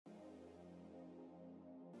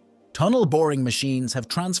Tunnel boring machines have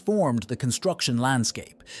transformed the construction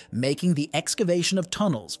landscape, making the excavation of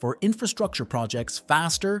tunnels for infrastructure projects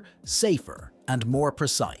faster, safer, and more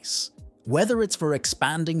precise. Whether it's for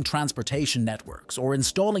expanding transportation networks or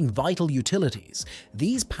installing vital utilities,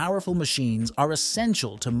 these powerful machines are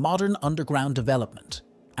essential to modern underground development.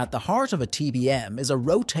 At the heart of a TBM is a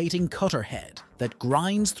rotating cutter head that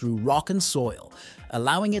grinds through rock and soil,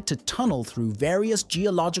 allowing it to tunnel through various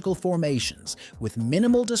geological formations with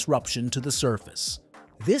minimal disruption to the surface.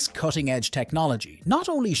 This cutting-edge technology not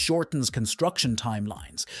only shortens construction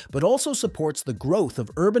timelines, but also supports the growth of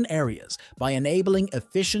urban areas by enabling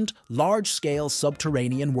efficient, large-scale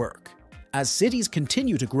subterranean work. As cities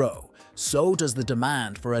continue to grow, so does the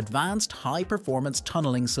demand for advanced high-performance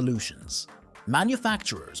tunneling solutions.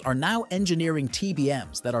 Manufacturers are now engineering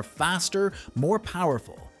TBMs that are faster, more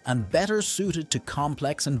powerful, and better suited to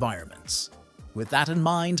complex environments. With that in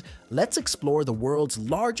mind, let's explore the world's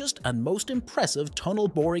largest and most impressive tunnel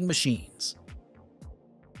boring machines.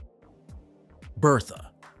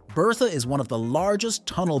 Bertha. Bertha is one of the largest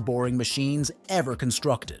tunnel boring machines ever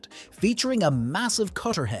constructed, featuring a massive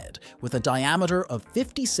cutter head with a diameter of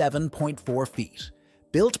 57.4 feet.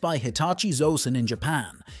 Built by Hitachi Zosen in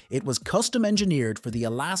Japan, it was custom engineered for the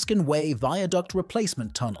Alaskan Way Viaduct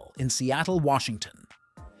Replacement Tunnel in Seattle, Washington.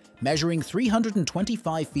 Measuring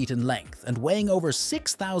 325 feet in length and weighing over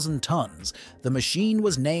 6,000 tons, the machine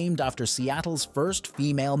was named after Seattle's first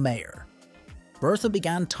female mayor. Bertha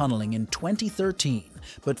began tunneling in 2013,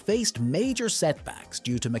 but faced major setbacks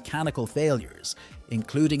due to mechanical failures,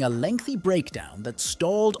 including a lengthy breakdown that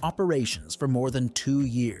stalled operations for more than 2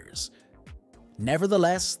 years.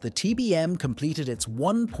 Nevertheless, the TBM completed its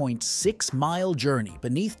 1.6-mile journey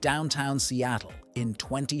beneath downtown Seattle in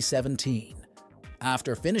 2017.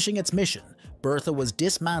 After finishing its mission, Bertha was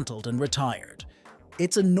dismantled and retired.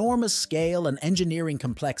 Its enormous scale and engineering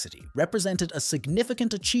complexity represented a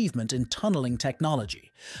significant achievement in tunneling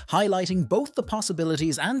technology, highlighting both the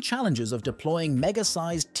possibilities and challenges of deploying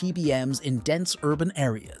mega-sized TBMs in dense urban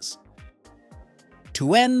areas.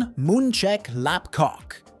 Tuen Mun Chek Lap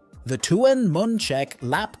Kok. The Tuen Mun Chek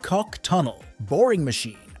Lap Kok Tunnel boring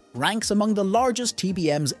machine ranks among the largest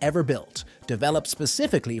TBMs ever built, developed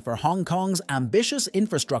specifically for Hong Kong's ambitious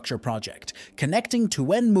infrastructure project, connecting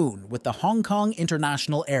Tuen Mun with the Hong Kong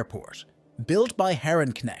International Airport. Built by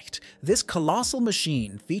Herrenknecht, this colossal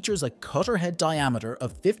machine features a cutter head diameter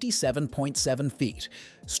of 57.7 feet,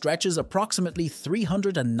 stretches approximately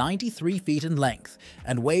 393 feet in length,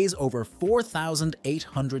 and weighs over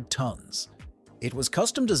 4,800 tons. It was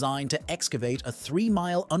custom designed to excavate a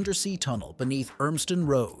 3-mile undersea tunnel beneath Urmston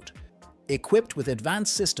Road. Equipped with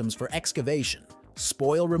advanced systems for excavation,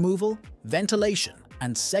 spoil removal, ventilation,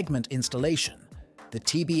 and segment installation, the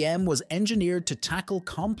TBM was engineered to tackle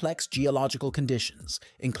complex geological conditions,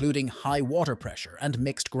 including high water pressure and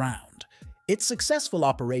mixed ground. Its successful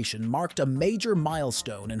operation marked a major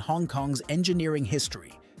milestone in Hong Kong's engineering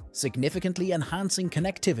history, significantly enhancing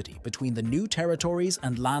connectivity between the new territories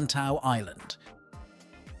and Lantau Island.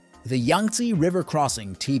 The Yangtze River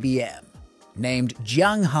Crossing TBM, named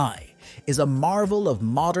Jianghai, is a marvel of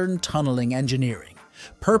modern tunneling engineering,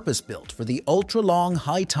 purpose-built for the ultra-long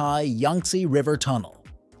Haitai Yangtze River Tunnel.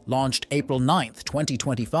 Launched April 9,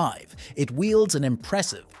 2025, it wields an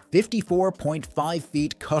impressive 54.5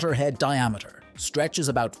 feet cutter head diameter, stretches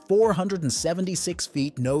about 476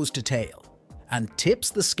 feet nose to tail, and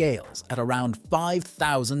tips the scales at around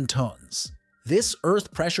 5,000 tons. This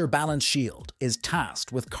earth pressure balance shield is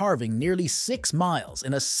tasked with carving nearly 6 miles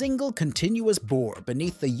in a single continuous bore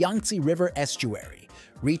beneath the Yangtze River estuary,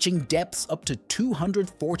 reaching depths up to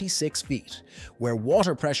 246 feet, where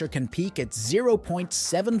water pressure can peak at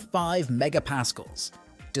 0.75 megapascals.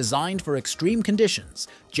 Designed for extreme conditions,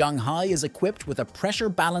 Jianghai is equipped with a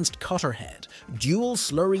pressure-balanced cutter head, dual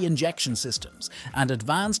slurry injection systems, and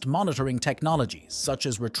advanced monitoring technologies such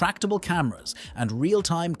as retractable cameras and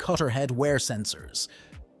real-time cutter head wear sensors.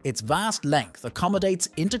 Its vast length accommodates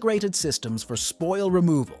integrated systems for spoil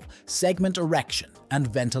removal, segment erection, and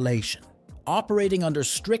ventilation. Operating under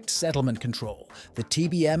strict settlement control, the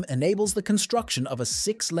TBM enables the construction of a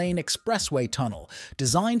 6-lane expressway tunnel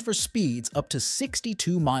designed for speeds up to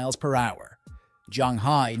 62 miles per hour.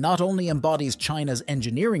 Jianghai not only embodies China's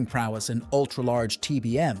engineering prowess in ultra-large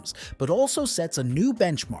TBMs, but also sets a new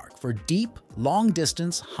benchmark for deep,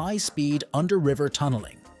 long-distance, high-speed under-river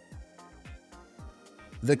tunneling.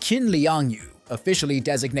 The Qinliangyu, officially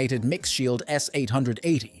designated Mixshield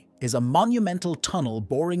S880, is a monumental tunnel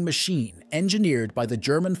boring machine engineered by the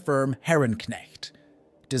German firm Herrenknecht.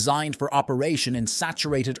 Designed for operation in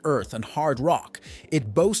saturated earth and hard rock,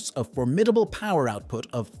 it boasts a formidable power output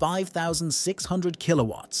of 5,600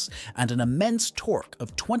 kilowatts and an immense torque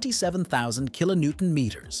of 27,000 kilonewton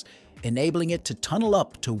meters, enabling it to tunnel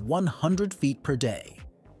up to 100 feet per day.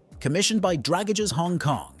 Commissioned by Dragages Hong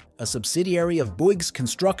Kong, a subsidiary of Bouygues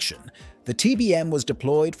Construction, the TBM was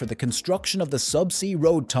deployed for the construction of the subsea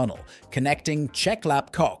road tunnel connecting Chek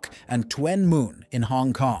Lap Kok and Tuen Mun in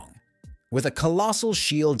Hong Kong. With a colossal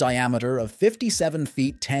shield diameter of 57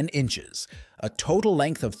 feet 10 inches, a total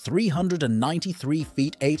length of 393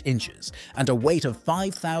 feet 8 inches, and a weight of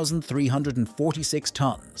 5,346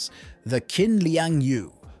 tons, the Qin Liang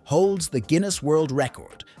Yu holds the Guinness World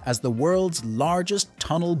Record as the world's largest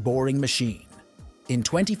tunnel boring machine. In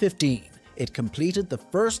 2015, it completed the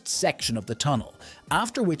first section of the tunnel,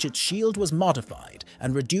 after which its shield was modified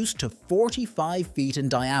and reduced to 45 feet in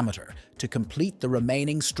diameter to complete the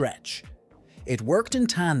remaining stretch. It worked in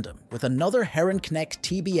tandem with another Herrenknecht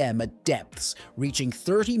TBM at depths reaching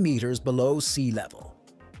 30 meters below sea level.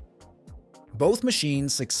 Both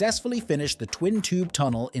machines successfully finished the twin-tube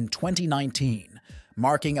tunnel in 2019,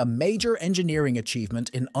 marking a major engineering achievement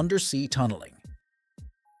in undersea tunneling.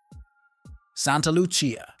 Santa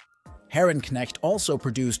Lucia. Herrenknecht also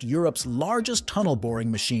produced Europe's largest tunnel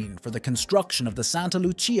boring machine for the construction of the Santa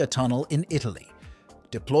Lucia Tunnel in Italy.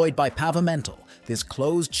 Deployed by Pavimental, this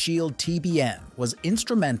closed-shield TBM was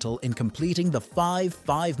instrumental in completing the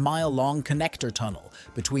 5-mile-long connector tunnel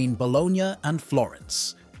between Bologna and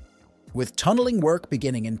Florence. With tunneling work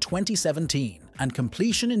beginning in 2017 and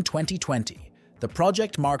completion in 2020, the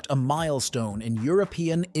project marked a milestone in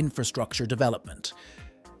European infrastructure development.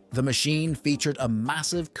 The machine featured a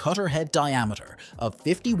massive cutter head diameter of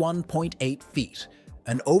 51.8 feet,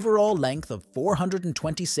 an overall length of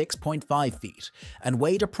 426.5 feet, and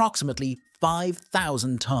weighed approximately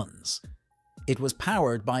 5,000 tons. It was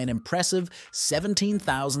powered by an impressive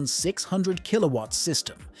 17,600 kilowatt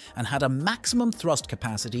system and had a maximum thrust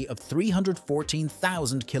capacity of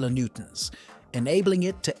 314,000 kilonewtons, enabling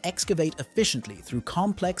it to excavate efficiently through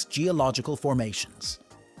complex geological formations.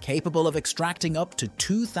 Capable of extracting up to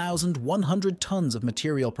 2,100 tons of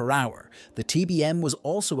material per hour, the TBM was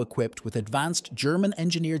also equipped with advanced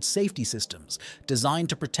German-engineered safety systems designed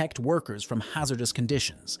to protect workers from hazardous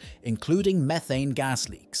conditions, including methane gas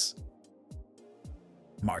leaks.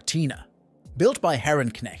 Martina. Built by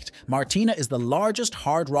Herrenknecht, Martina is the largest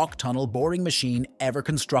hard rock tunnel boring machine ever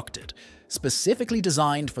constructed, specifically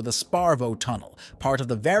designed for the Sparvo Tunnel, part of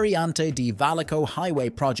the Variante di Vallico highway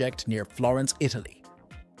project near Florence, Italy.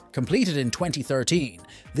 Completed in 2013,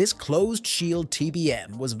 this closed-shield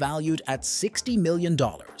TBM was valued at $60 million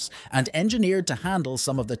and engineered to handle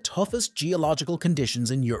some of the toughest geological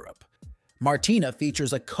conditions in Europe. Martina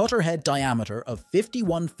features a cutter head diameter of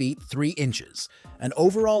 51 feet 3 inches, an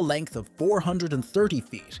overall length of 430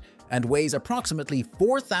 feet, and weighs approximately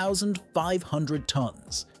 4,500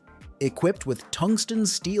 tons. Equipped with tungsten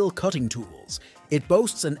steel cutting tools, it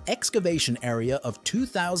boasts an excavation area of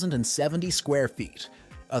 2,070 square feet,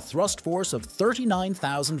 a thrust force of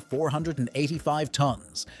 39,485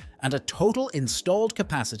 tons, and a total installed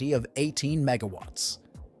capacity of 18 megawatts.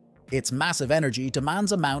 Its massive energy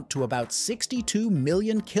demands amount to about 62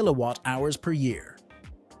 million kilowatt hours per year.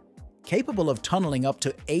 Capable of tunneling up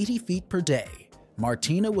to 80 feet per day,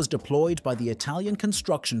 Martina was deployed by the Italian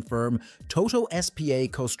construction firm Toto SPA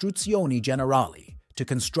Costruzioni Generali to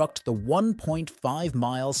construct the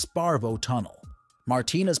 1.5-mile Sparvo Tunnel.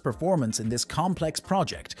 Martina's performance in this complex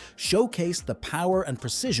project showcased the power and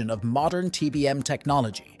precision of modern TBM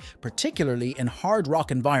technology, particularly in hard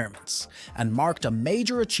rock environments, and marked a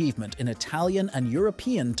major achievement in Italian and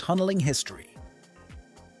European tunneling history.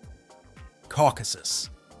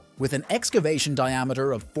 Caucasus. With an excavation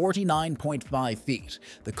diameter of 49.5 feet,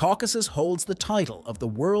 the Caucasus holds the title of the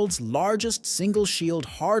world's largest single-shield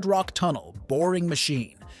hard rock tunnel boring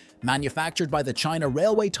machine. Manufactured by the China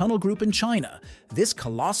Railway Tunnel Group in China, this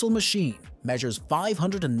colossal machine measures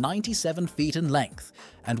 597 feet in length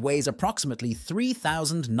and weighs approximately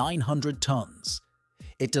 3,900 tons.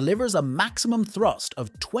 It delivers a maximum thrust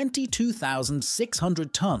of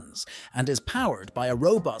 22,600 tons and is powered by a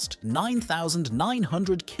robust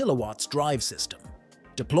 9,900 kilowatts drive system.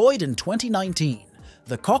 Deployed in 2019,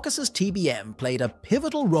 the Caucasus TBM played a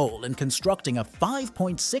pivotal role in constructing a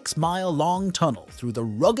 5.6-mile-long tunnel through the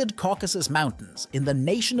rugged Caucasus Mountains in the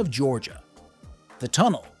nation of Georgia. The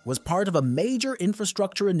tunnel was part of a major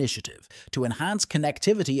infrastructure initiative to enhance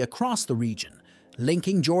connectivity across the region,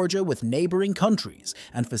 linking Georgia with neighboring countries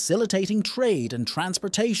and facilitating trade and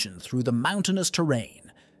transportation through the mountainous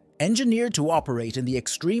terrain. Engineered to operate in the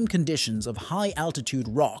extreme conditions of high-altitude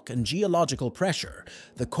rock and geological pressure,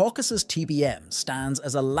 the Caucasus TBM stands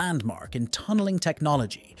as a landmark in tunneling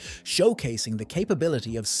technology, showcasing the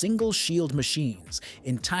capability of single-shield machines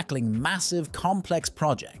in tackling massive, complex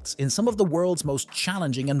projects in some of the world's most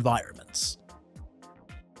challenging environments.